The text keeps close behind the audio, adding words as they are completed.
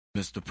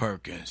Mista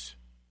Perkins.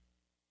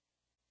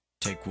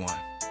 Take one.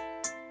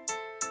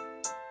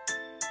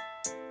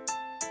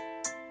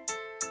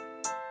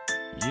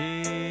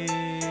 Yeah.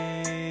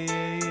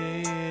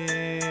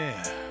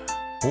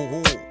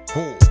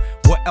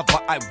 Wherever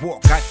I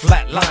walk, I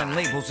flatline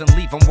labels and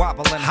leave them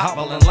wobbling,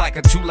 hobbling like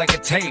a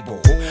two-legged table.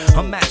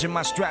 Imagine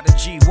my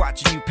strategy,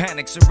 watching you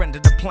panic, surrender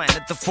the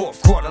planet the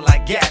fourth quarter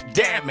like, god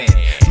damn it.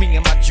 Me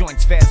and my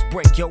joints fast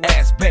break, your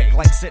ass bake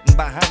like sitting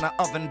behind an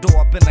oven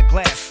door up in a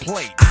glass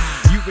plate.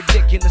 You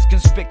ridiculous,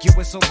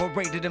 conspicuous,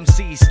 overrated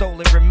MC, stole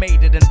it,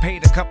 remade it, and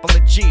paid a couple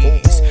of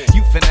G's.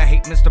 You finna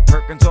hate Mista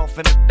Perkins off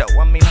in the dough.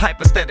 I mean,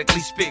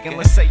 hypothetically speaking,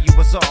 let's say you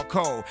was all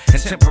cold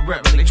and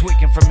temporarily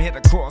tweaking from here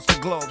across the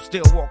globe.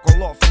 Still walk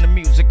all off in the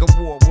music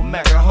award with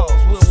mega hoes.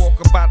 We'll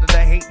walk up out of the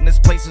hating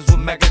places with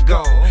mega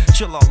gold.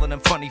 Chill all of them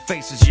funny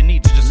faces, you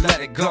need to just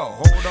let it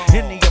go.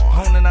 Any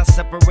opponent, I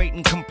separate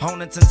in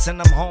components and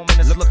send them home, and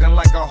it's looking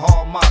like a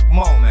hallmark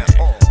moment.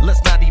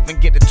 Let's not even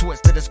get it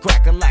twisted, it's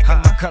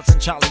crack-a-lackin'. My cousin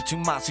Charlie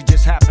Tomasi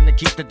just happened to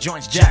keep the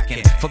joints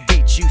jacking. For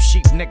beats, you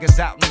sheep niggas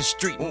out in the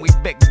street, when we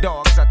big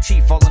dogs, our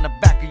teeth all in the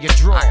back of your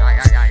drawers.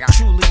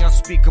 Truly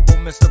unspeakable,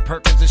 Mista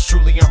Perkins is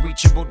truly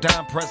unreachable.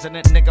 Dime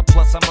president, nigga,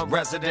 plus I'm a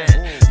resident.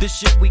 This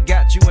shit we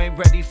got, you ain't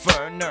ready for,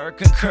 nerd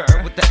concur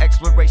with the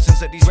explorations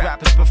that these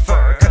rappers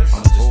prefer. Cause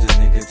I'm just a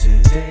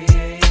nigga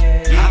today.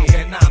 How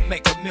can I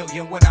make a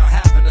million without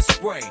having to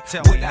spray?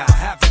 Without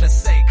having to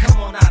say, come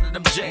on out of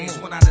them J's.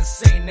 When I done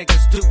seen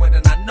niggas do it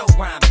and I know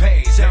rhyme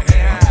pays. I'm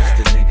just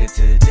a nigga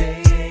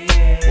today.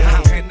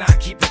 How can I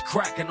keep it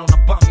cracking on the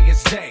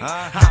bummiest day?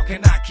 How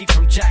can I keep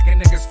from jacking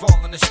niggas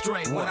falling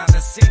astray? When I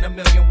done seen a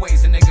million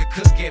ways a nigga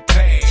could get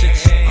paid. I'm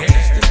just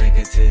a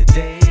nigga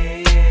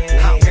today.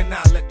 How can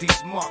I let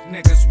these mark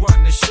niggas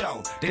run the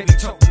show? They be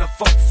toting the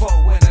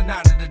fofo in and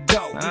out of the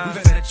dough. We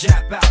finna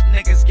jab out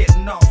niggas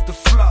getting off the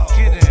floor.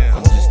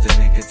 I'm just a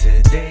nigga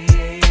today.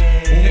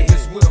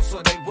 Niggas will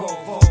so they roll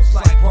foes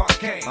like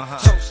parquet.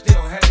 So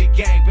still heavy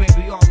gang,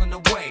 baby, all in the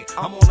way.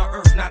 I'm on the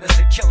earth not as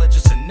a killer,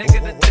 just a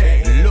nigga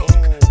today. Look,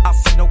 I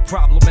see no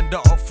problem at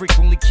all.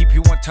 Frequently keep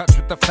you in touch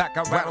with the fact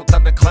I rattle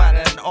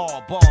thunderclatter and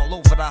all. Ball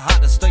over the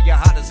hottest, still your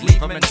hottest, leave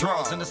them in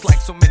draws. And it's like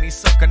so many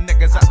sucker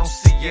niggas I don't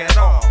see you at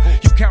all.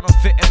 You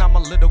counterfeiting, I'm a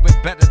little bit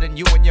better than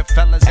you and your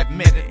fellas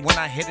admit it. When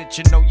I hit it,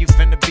 you know you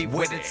finna be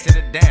with it. Sit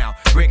it down,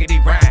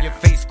 riggedy round, your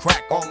face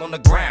crack all on the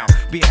ground.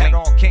 Behead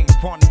all kings,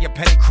 pawning your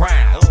petty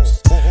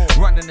crowns.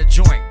 Running the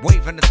joint,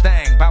 waving the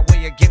thing. By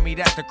way of give me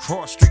that, the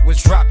cross street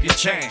was drop your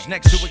change.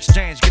 Next to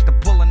exchange, get the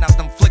pulling out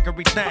them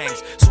flickery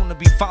things. Soon to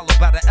be followed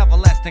by the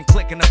everlasting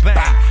click and the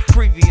bang.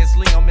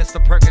 Previously on Mista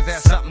Perkins,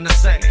 had something to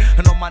say.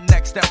 And on my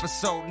next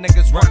episode,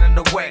 niggas running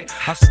away.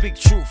 I speak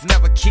truth,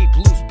 never keep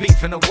loose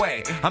beefing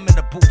away. I'm in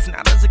the booth,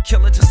 not as a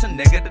killer, just a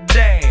nigga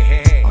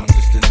today. I'm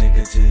just a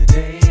nigga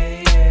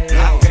today.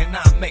 How can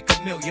I make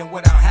a million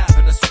without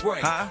having to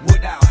spray?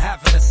 Without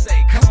having to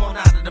say, come on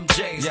out of them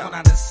J's. When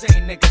I done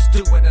seen niggas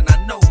do it and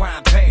I know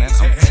rhyme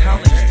pays. I'm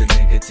just a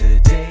nigga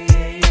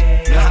today.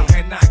 How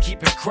can I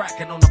keep it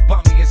cracking on the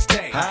bummiest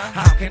day?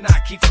 How can I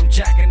keep from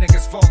jacking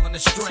niggas falling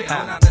astray?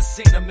 When I done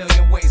seen a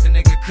million ways a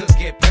nigga could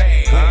get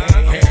paid.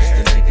 I'm just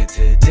a nigga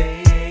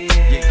today.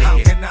 How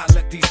can I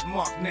let these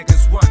mark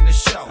niggas run the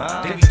show?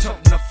 They be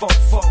toting the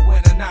fofo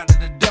in and out of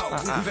the dough.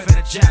 We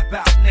finna jab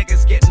out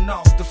niggas getting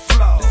off the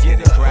floor. I'm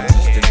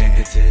just a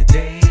nigga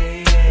today.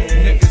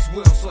 Niggas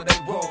will so they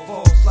roll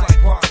foes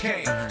like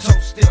parquet. So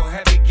still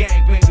heavy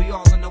gang, baby,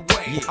 all in the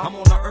way. I'm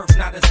on the earth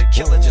not as a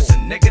killer, just a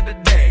nigga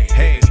today.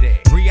 Hey,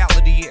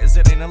 reality is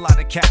it ain't a lot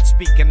of cats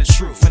speaking the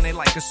truth, and they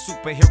like a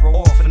superhero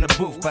off in the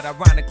booth, but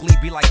ironically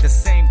be like the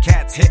same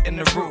cats hitting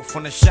the roof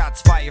when the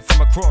shots fired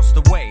from across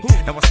the way.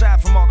 Now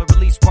aside from all the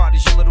release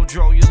parties, your little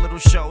draw, your little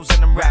shows,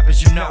 and them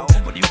rappers you know,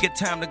 when you get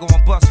time to go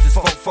and bust this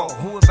fofo,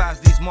 who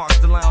advised these marks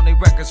to lie on their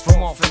records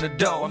from off in the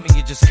dough? I mean,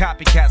 you just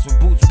copycats with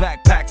boots,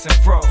 backpacks, and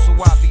fro. So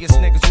obvious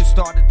niggas who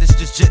started this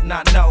just did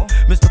not know.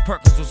 Mista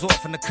Perkins was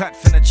off in the cut,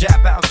 finna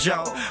jab out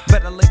Joe.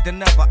 Better late than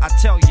never, I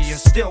tell you, you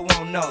still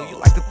won't know. You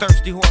like a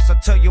thirsty horse, I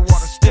tell you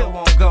water still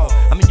won't go.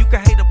 I mean, you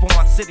can hate up on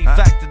my city,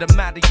 fact of the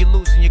matter, you're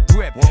losing your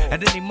grip.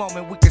 At any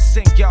moment, we can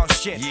sink y'all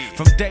shit.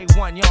 From day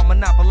one, y'all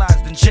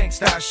monopolized and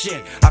jinxed our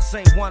shit. I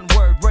say one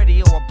word,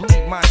 radio, or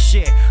bleed my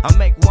shit. I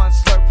make one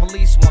slur,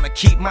 police wanna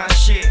keep my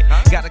shit.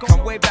 Gotta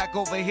come way back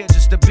over here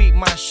just to beat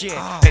my shit.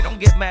 Hey, don't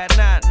get mad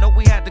now, know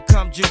we had to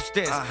come juice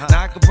this.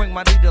 Now I can bring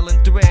my needle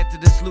and thread to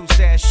this loose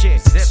ass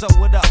shit. Sew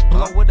it up,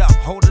 blow it up,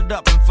 hold it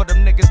up. And for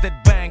them niggas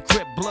that bang,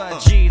 Crip,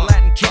 Blood, G,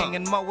 Latin King,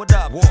 and mow it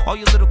up. All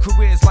your little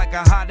careers like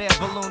a hot air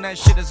balloon, that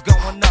shit is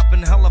going up.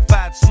 And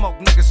hellified smoke,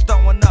 niggas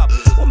throwing up.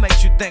 What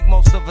makes you think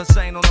most of us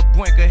ain't on the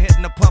brink of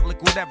hitting the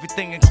public with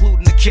everything,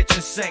 including the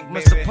kitchen sink?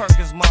 Mista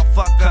Perkins,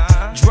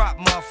 motherfucker, drop,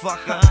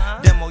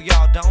 motherfucker. Demo,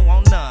 y'all don't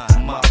want none,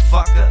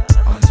 motherfucker.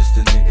 I'm just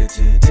a nigga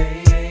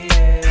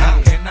today.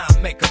 How can can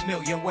I make a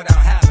million without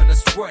having to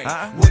spray?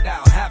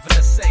 Without having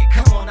to say,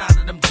 come on out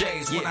of them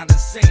J's. When I done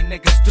seen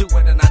niggas do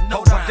it and I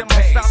know rhyme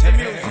pays.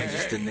 I'm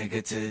just a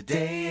nigga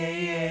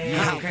today.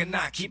 How can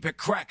I keep it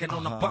cracking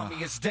on the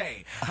bummiest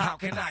day? How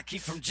can I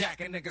keep from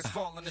jacking niggas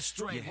falling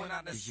astray? When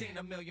I done seen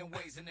a million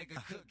ways a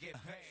nigga could get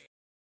paid.